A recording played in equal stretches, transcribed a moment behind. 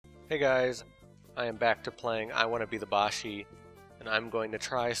Hey guys, I am back to playing I Want to Be the Boshy, and I'm going to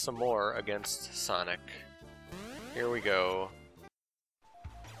try some more against Sonic. Here we go.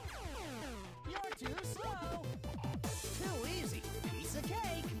 You're too slow. Too easy. Piece of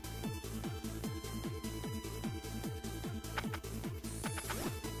cake.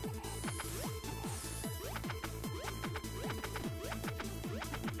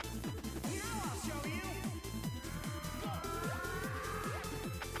 Now I'll show you.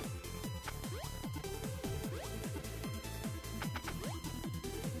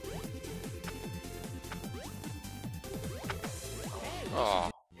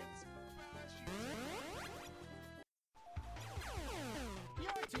 Oh.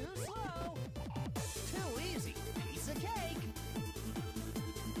 You're too slow. Too easy. Piece of cake.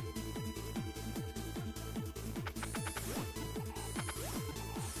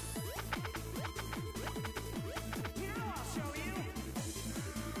 Now I'll show you.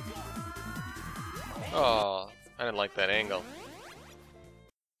 Oh, I didn't like that angle.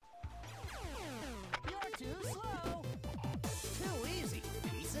 You're too slow. Too easy.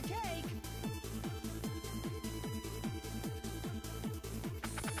 Piece of cake.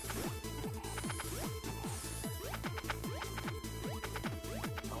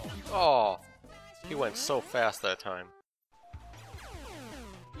 Oh, he went so fast that time.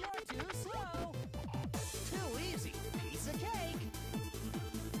 You're too slow. Too easy. Piece of cake.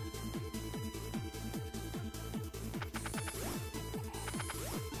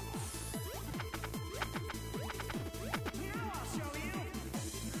 Now I'll show you.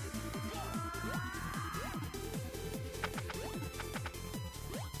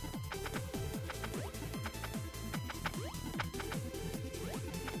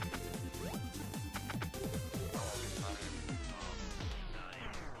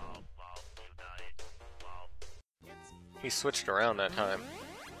 He switched around that time.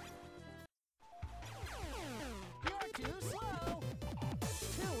 You're too slow.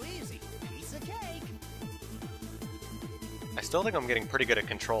 Too easy. Piece of cake. I still think I'm getting pretty good at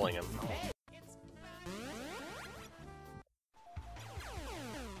controlling him.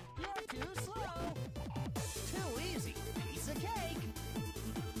 You're too slow. Too easy. Piece of cake.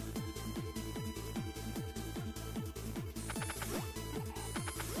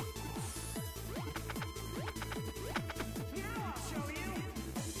 Now I'll show you.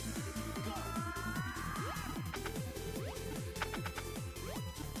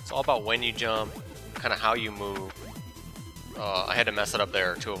 It's all about when you jump, kind of how you move. I had to mess it up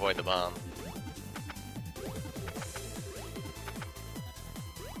there to avoid the bomb.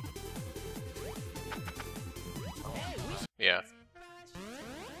 Yeah.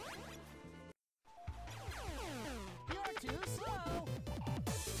 You're too slow.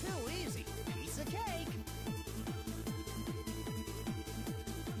 Too easy. Piece of cake.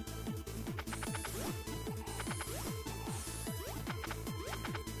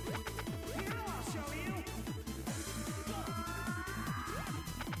 Now I'll show you.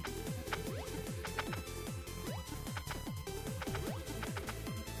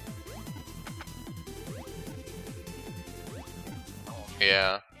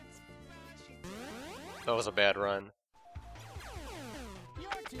 Yeah. That was a bad run. You're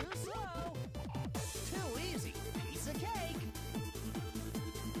too slow. Too easy. Piece of cake.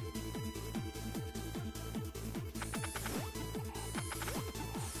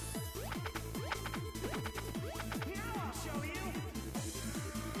 Now I'll show you.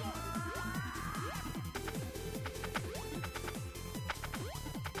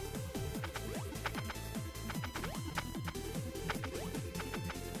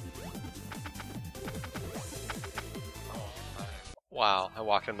 Wow, I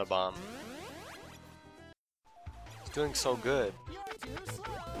walked in the bomb. He's doing so good. You're too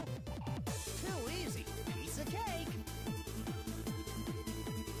slow. Too easy. Piece of cake.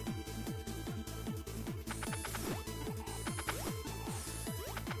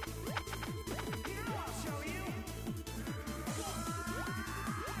 Now I'll show you.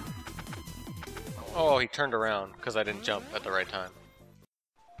 Oh, he turned around because I didn't jump at the right time.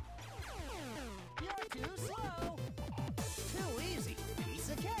 You're too slow. Too easy. Piece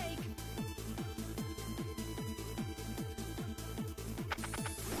of cake.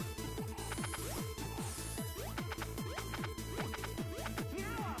 Now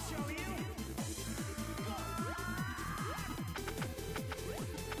I'll show you.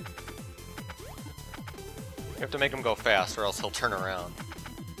 You have to make him go fast or else he'll turn around.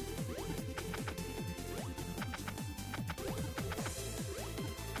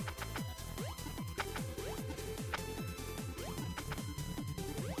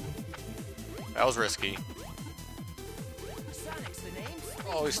 That was risky. Sonic's the name.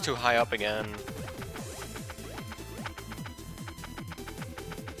 Oh. Oh, he's too high up again.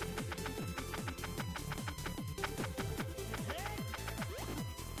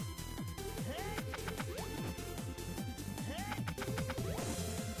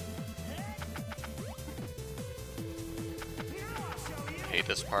 Hate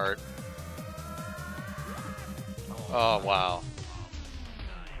this part. Oh, wow.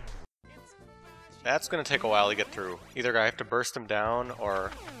 That's gonna take a while to get through. Either I have to burst him down,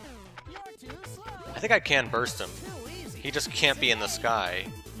 or... I think I can burst him. He just can't be in the sky,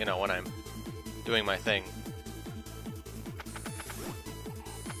 you know, when I'm doing my thing.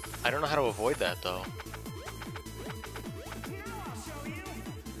 I don't know how to avoid that, though.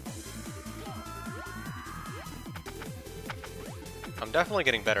 I'm definitely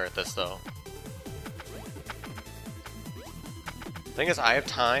getting better at this, though. Thing is, I have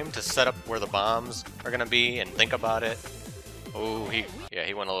time to set up where the bombs are gonna be and think about it. Oh, he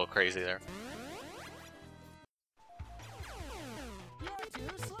went a little crazy there. You're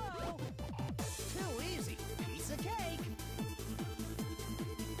too slow. Too easy. Piece of cake.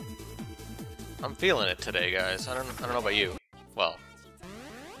 I'm feeling it today, guys. I don't know about you. Well,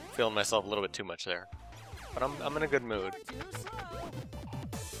 feeling myself a little bit too much there, but I'm in a good mood. You're too slow.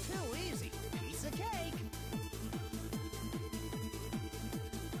 Too easy. Piece of cake.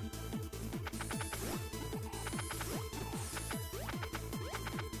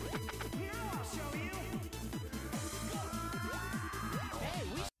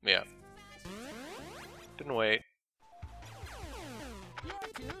 Yeah. Didn't wait. You're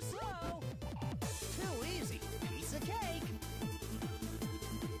too slow. Too easy. Piece of cake.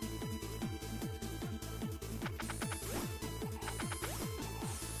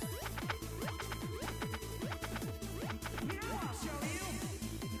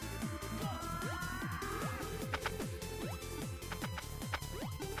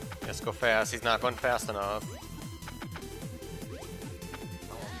 Let's go fast. He's not going fast enough.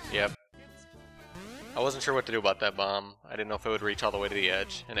 Yep. I wasn't sure what to do about that bomb. I didn't know if it would reach all the way to the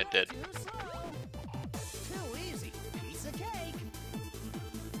edge, and it did. Too easy. Piece of cake.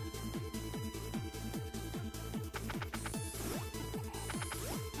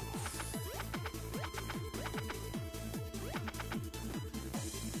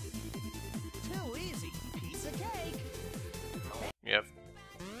 Too easy. Piece of cake. Yep.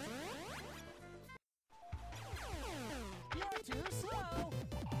 You're too slow.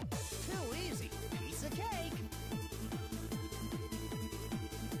 Too easy. Piece of cake.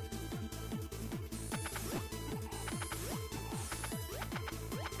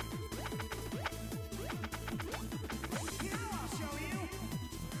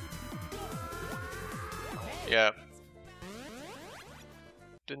 Yep.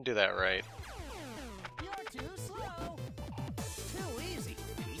 Didn't do that right. You're too slow. Too easy.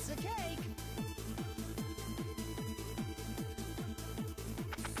 Piece of cake.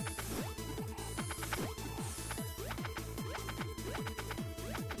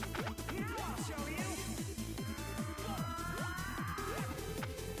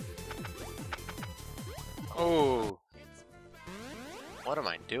 Oh. What am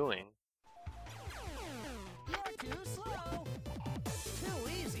I doing? You're too slow. Too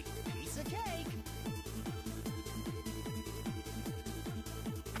easy. Piece of cake.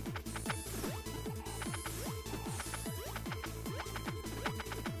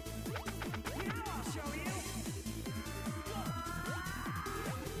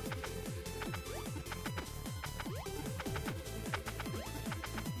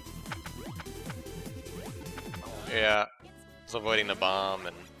 Yeah. Was avoiding the bomb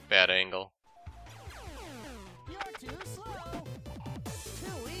and bad angle. You're too slow.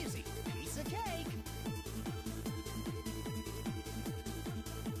 Too easy. Piece of cake.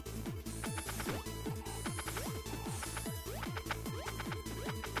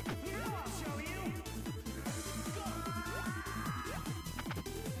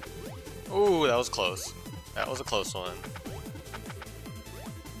 Ooh, that was close. That was a close one.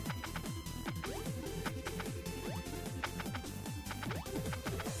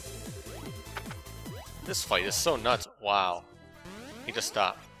 This fight is so nuts. Wow. He just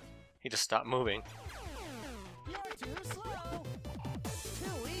stopped. He just stopped moving. You're too slow.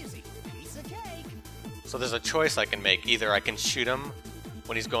 Too easy. Piece of cake. So there's a choice I can make. Either I can shoot him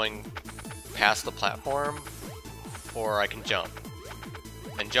when he's going past the platform, or I can jump.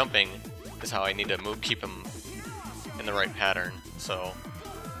 And jumping is how I need to move, keep him in the right pattern. So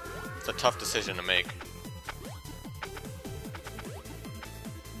it's a tough decision to make.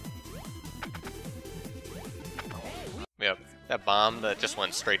 Yep, that bomb that just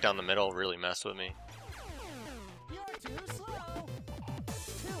went straight down the middle really messed with me. You're too slow.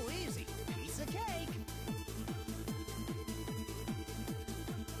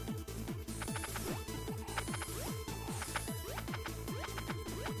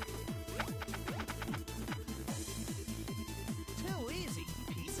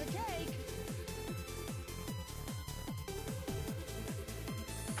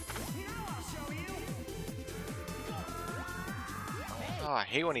 Oh, I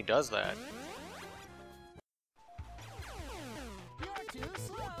hate when he does that. You're too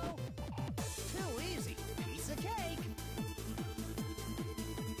slow. Too easy. Piece of cake.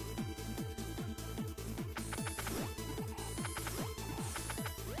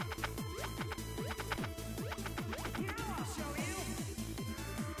 Now I'll show you.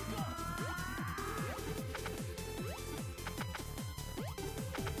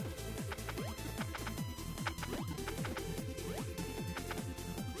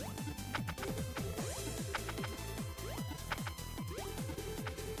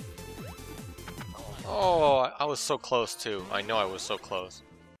 Oh, I was so close too. I know I was so close.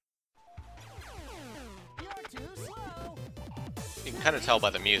 You're too slow. You can kind of tell by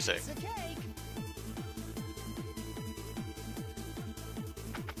the music. Piece of cake.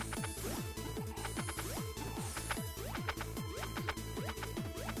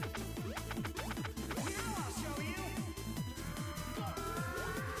 Now I'll show you.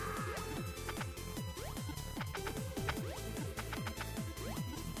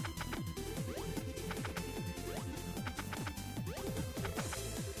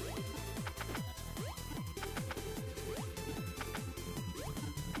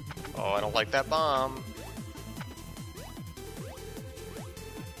 Oh, I don't like that bomb.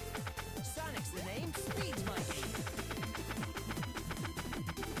 Sonic's the name. Speed's my game.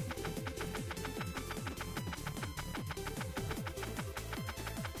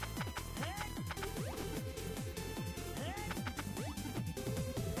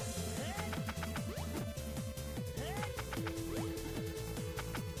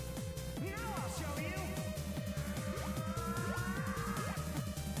 Now I'll show you.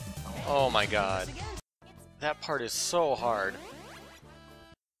 Oh my god. That part is so hard.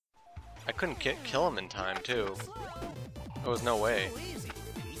 I couldn't kill him in time too. There was no way. Too easy.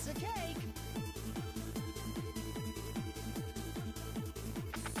 Piece of cake.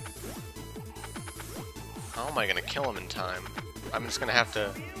 How am I gonna kill him in time? I'm just gonna have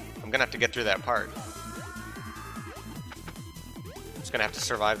to... I'm gonna have to get through that part. I'm just gonna have to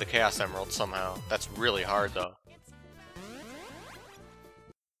survive the Chaos Emerald somehow. That's really hard though.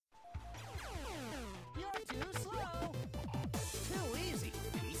 You're too slow. Too easy.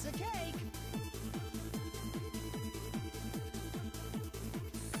 Piece of cake.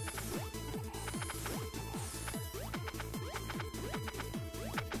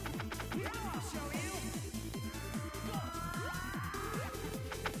 Now I'll show you.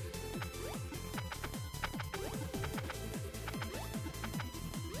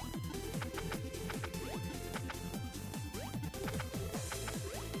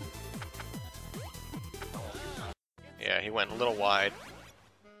 Yeah, he went a little wide.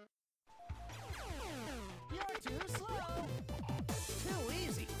 You're too slow. Too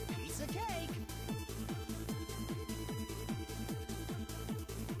easy. Piece of cake.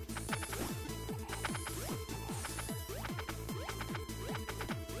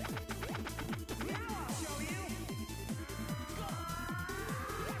 Now I'll show you.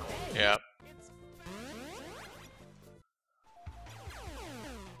 Yep.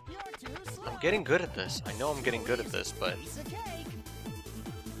 You're too slow. I'm getting good at this. I know I'm getting good at this, but Piece of cake.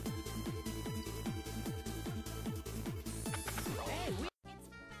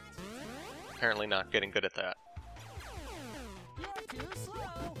 apparently not getting good at that. You're too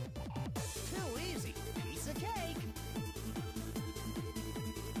slow. Too easy. Piece of cake.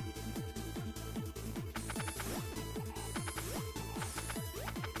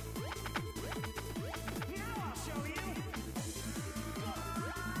 Now I'll show you.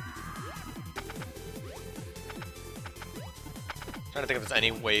 Trying to think if there's any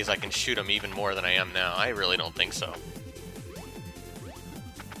ways I can shoot him even more than I am now. I really don't think so.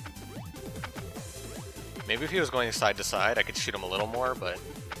 Maybe if he was going side to side, I could shoot him a little more, but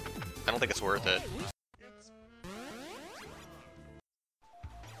I don't think it's worth it.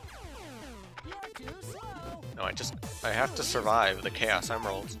 You're too slow. No, I have to survive the Chaos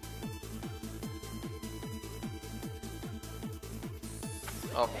Emeralds.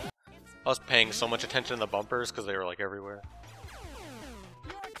 Oh, I was paying so much attention to the bumpers because they were like everywhere.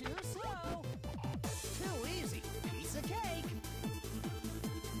 You're too slow. Too easy. Piece of cake.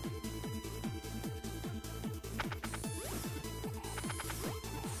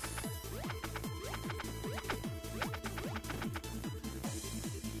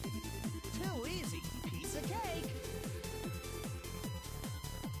 Too easy. Piece of cake.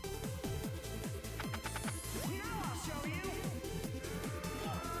 Now I'll show you.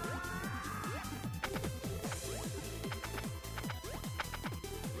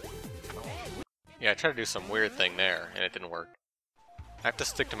 Yeah, I tried to do some weird thing there, and it didn't work. I have to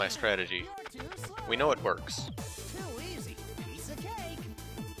stick to my strategy. You're too slow. We know it works. Too easy. Piece of cake.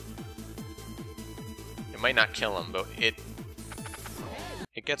 might not kill him, but it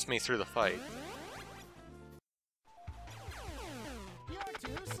gets me through the fight. You're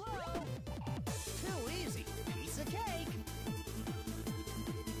too slow. Too easy. Piece of cake.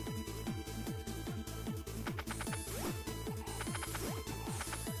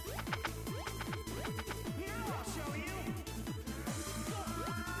 Now I'll show you.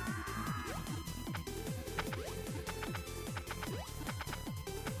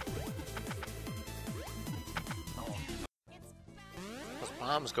 Those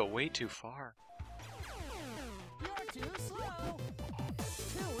bombs go way too far. You're too slow.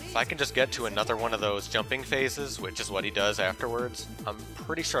 Too If I can just get to another one of those jumping phases, which is what he does afterwards, I'm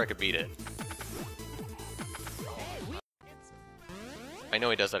pretty sure I could beat it. I know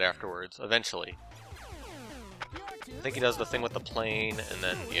he does that afterwards, eventually. I think he does the thing with the plane, and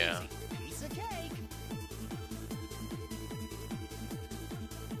then, yeah. Piece of cake.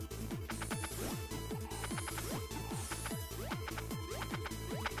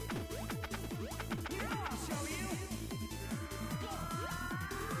 Now I'll show you.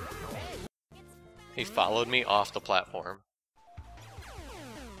 He followed me off the platform.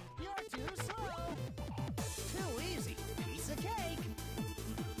 You're too slow. Too easy. Piece of cake.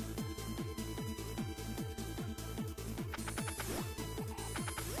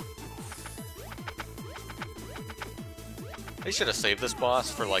 They should have saved this boss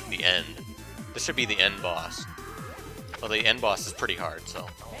for, like, the end. This should be the end boss. Well, the end boss is pretty hard, so...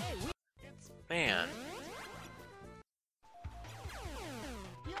 Man.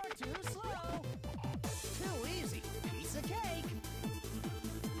 You're too slow. Too easy. Piece of cake.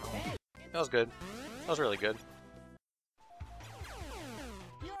 That was good. That was really good.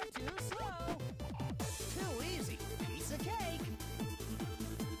 You're too slow. Too easy. Piece of cake.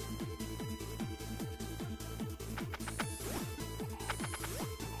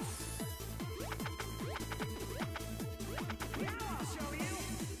 Now I'll show you.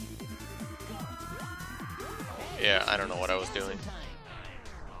 Yeah, I don't know what I was doing.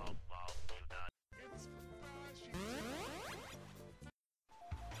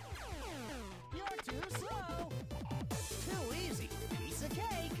 You're too slow. Too easy. Piece of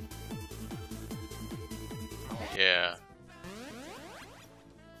cake. Yeah.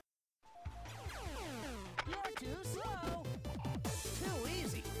 You're too slow. Too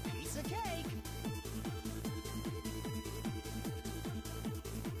easy. Piece of cake.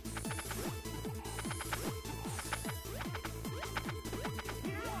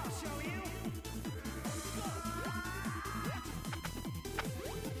 Now I'll show you.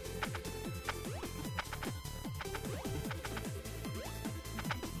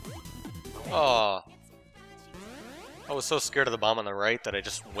 Oh. I was so scared of the bomb on the right that I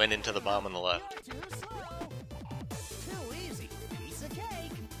just went into the bomb on the left. You're too slow. Too easy. Piece of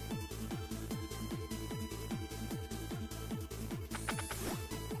cake.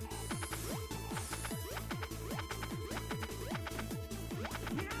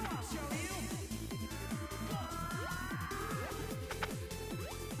 Now I'll show you.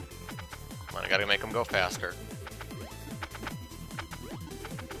 Come on, I gotta make him go faster.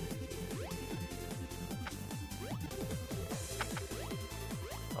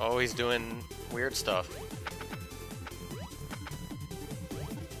 Oh, he's doing weird stuff.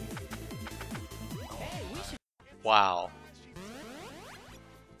 Wow.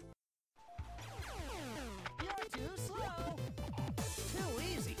 You're too slow. Too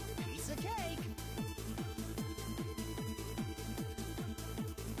easy. Piece of cake.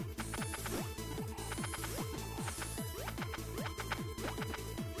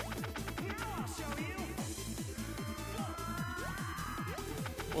 Now I'll show you.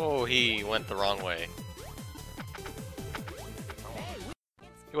 Whoa, he went the wrong way.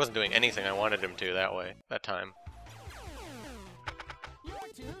 He wasn't doing anything I wanted him to that way, that time. You're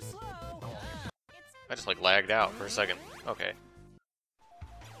too slow. I just like lagged out for a second. Okay.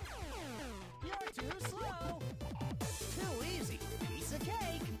 You're too slow. Too easy. Piece of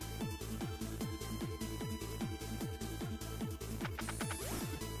cake.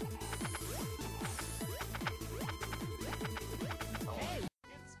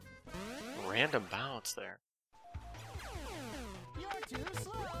 Random bounce there. You're too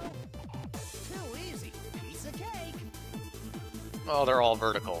slow. Too easy. Piece of cake. Oh, they're all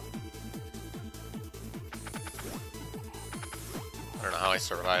vertical. I don't know how I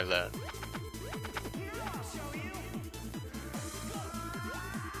survived that. Now I'll show you.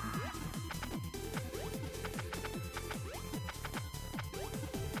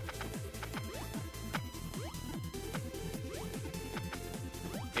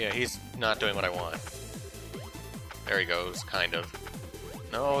 Yeah, he's not doing what I want. There he goes, kind of.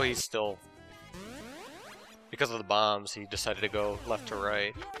 No, he's still... because of the bombs, he decided to go left to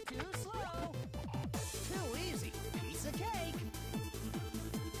right. You're too slow. Too easy. Piece of cake.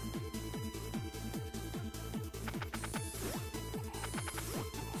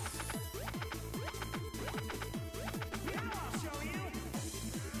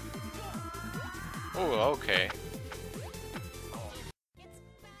 Oh, okay.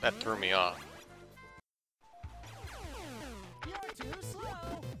 That threw me off. You're too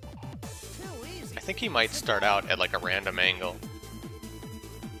slow. Too easy. I think he might start out at like a random angle.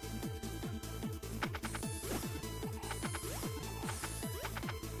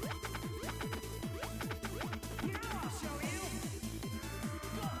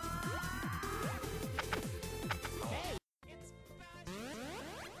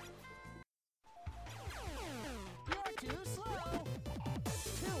 You're too slow.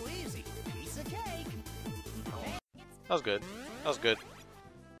 Too easy. Piece of cake. That was good. That was good.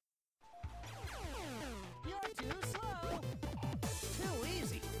 You're too slow. Too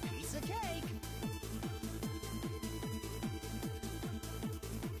easy. Piece of cake.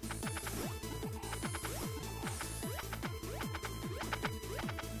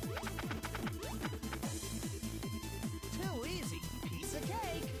 Too easy. Piece of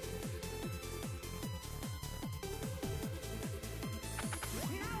cake.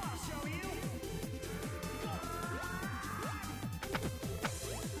 Now I'll show you.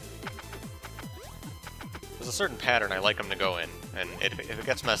 There's a certain pattern I like him to go in, and if it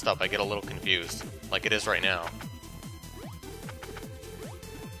gets messed up, I get a little confused, like it is right now.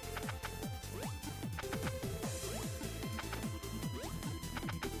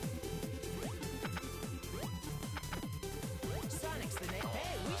 Sonic's the name.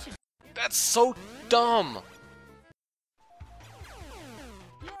 Hey, we should. That's so dumb!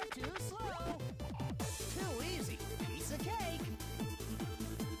 You're too slow. Too easy. Piece of cake.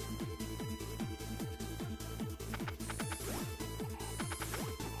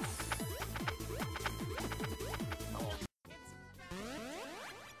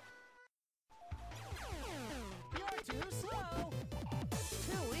 You're too slow.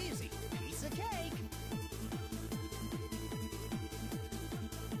 Too easy. Piece of cake.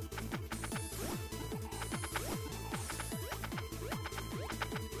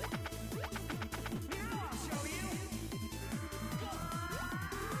 Now I'll show you.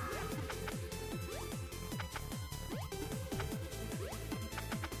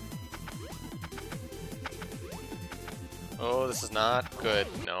 Oh, this is not good.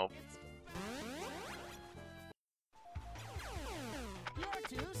 Nope. You're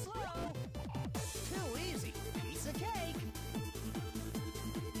too slow. Too easy. Piece of cake.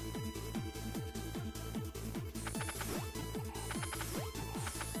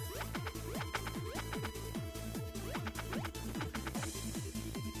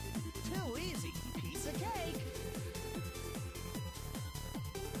 Too easy. Piece of cake.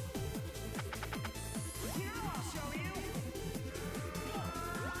 Now I'll show you.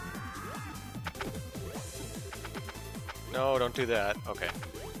 No, don't do that. Okay.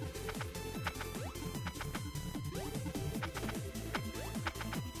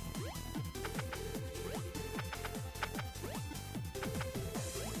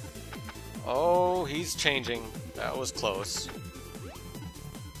 Oh, he's changing. That was close.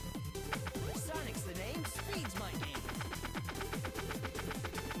 Sonic's the name. Speed's my game.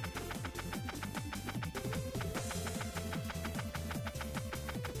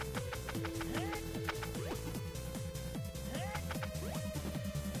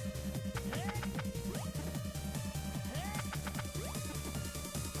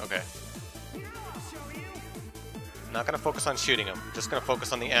 Okay. Now I'll show you. I'm not gonna focus on shooting him. Just gonna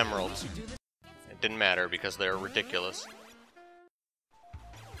focus on the emeralds. It didn't matter because they're ridiculous.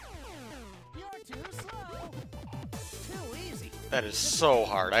 You're too slow. Too easy. That is so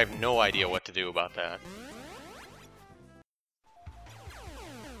hard. I have no idea what to do about that.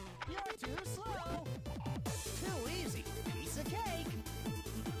 You're too slow. Too easy. Piece of cake.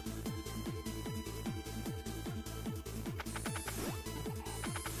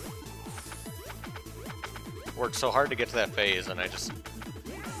 Worked so hard to get to that phase, and I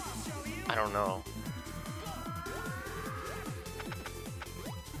don't know.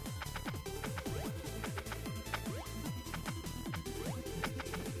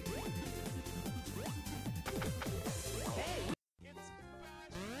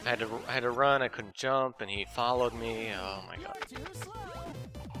 I had to run, I couldn't jump, and he followed me. Oh my god. You're too slow.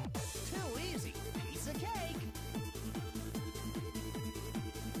 Too easy. Piece of cake.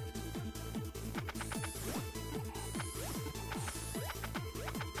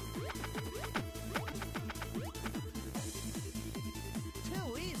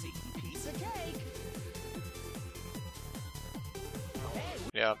 Too easy. Piece of cake.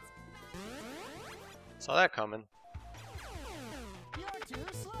 Yep. Saw that coming. You're too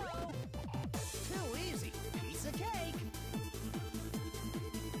slow. Too easy. Piece of cake.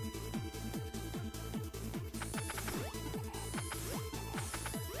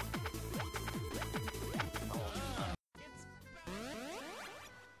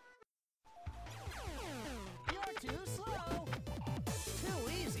 You're too slow. Too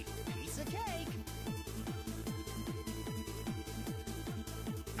easy. Piece of cake.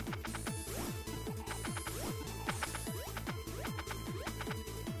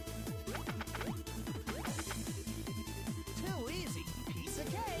 Too easy. Piece of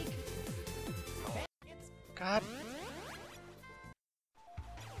cake. God.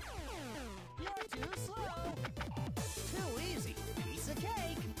 You're too slow. Too easy. Piece of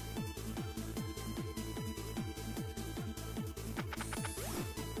cake.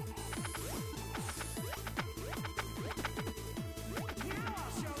 Now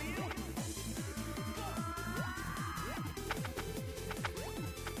I'll show you.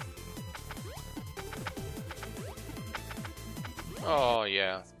 Oh,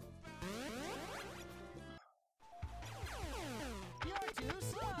 yeah. You're too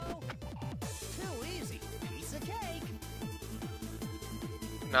slow. Too easy. Piece of cake.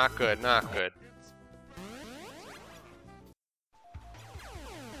 Not good, not good.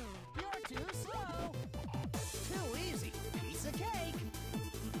 You're too slow. Too easy. Piece of cake.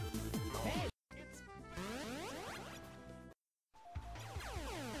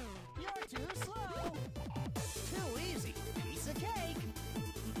 You're too slow. Too easy. Piece of cake.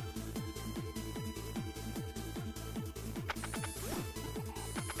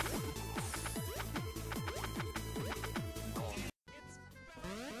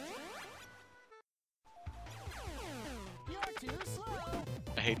 You're too slow.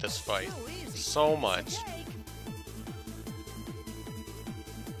 I hate this fight Too easy. so Piece of much. cake.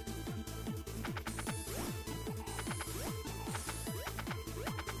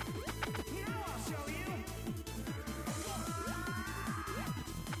 Now I'll show you.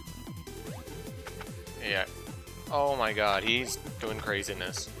 Yeah. Oh my god, he's doing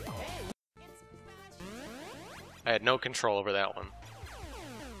craziness. I had no control over that one.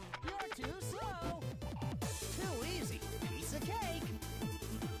 You're too slow. Too easy. Piece of cake.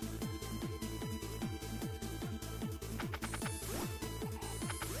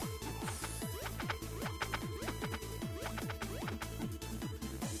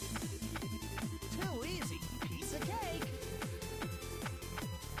 Too easy. Piece of cake.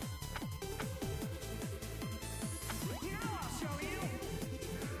 Now I'll show you.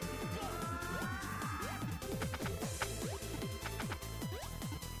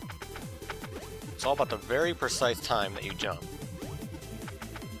 It's all about the very precise time that you jump.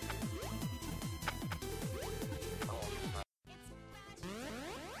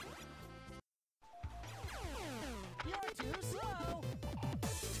 You're too slow.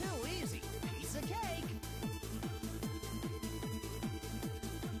 Too easy. Piece of cake.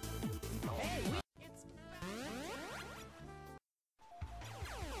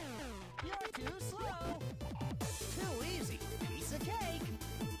 You're too slow. Too easy. Piece of cake.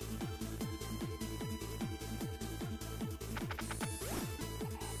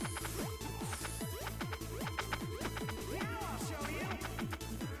 Now I'll show you.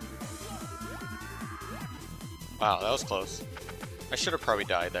 Wow, that was close. I should have probably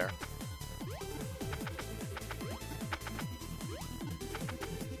died there.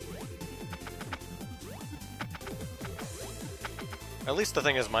 At least the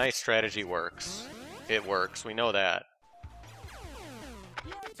thing is, my strategy works. It works, we know that.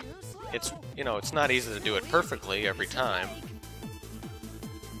 You're too slow. It's, you know, it's not easy to do it perfectly every time,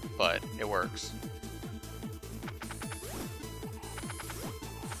 but it works.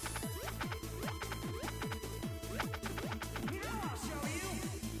 Now I'll show you.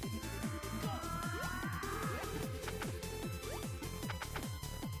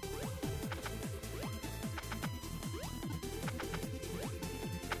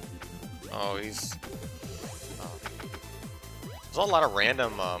 Oh, he's... oh. There's a lot of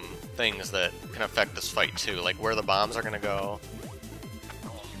random things that can affect this fight too, like where the bombs are gonna go.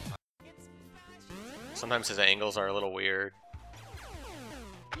 Sometimes his angles are a little weird.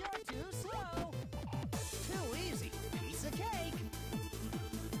 You're too slow. Too easy. Piece of cake.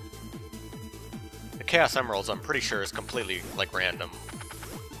 The Chaos Emeralds, I'm pretty sure, is completely, like, random.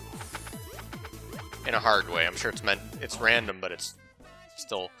 In a hard way. I'm sure it's random, but it's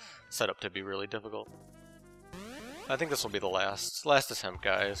still set up to be really difficult. I think this will be the last attempt,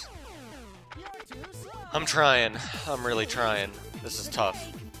 guys. You're too slow. I'm trying. I'm really trying. This is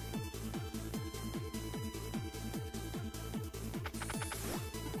tough.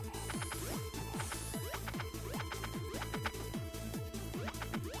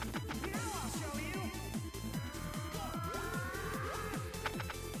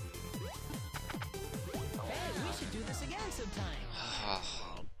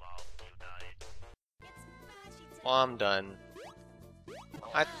 Well, I'm done.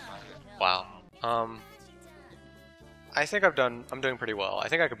 Wow. I think I'm doing pretty well. I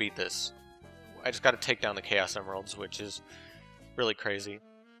think I could beat this. I just gotta take down the Chaos Emeralds, which is really crazy.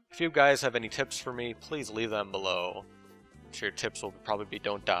 If you guys have any tips for me, please leave them below. I'm sure your tips will probably be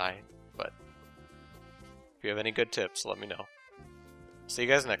don't die, but if you have any good tips, let me know. See you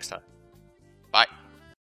guys next time. Bye.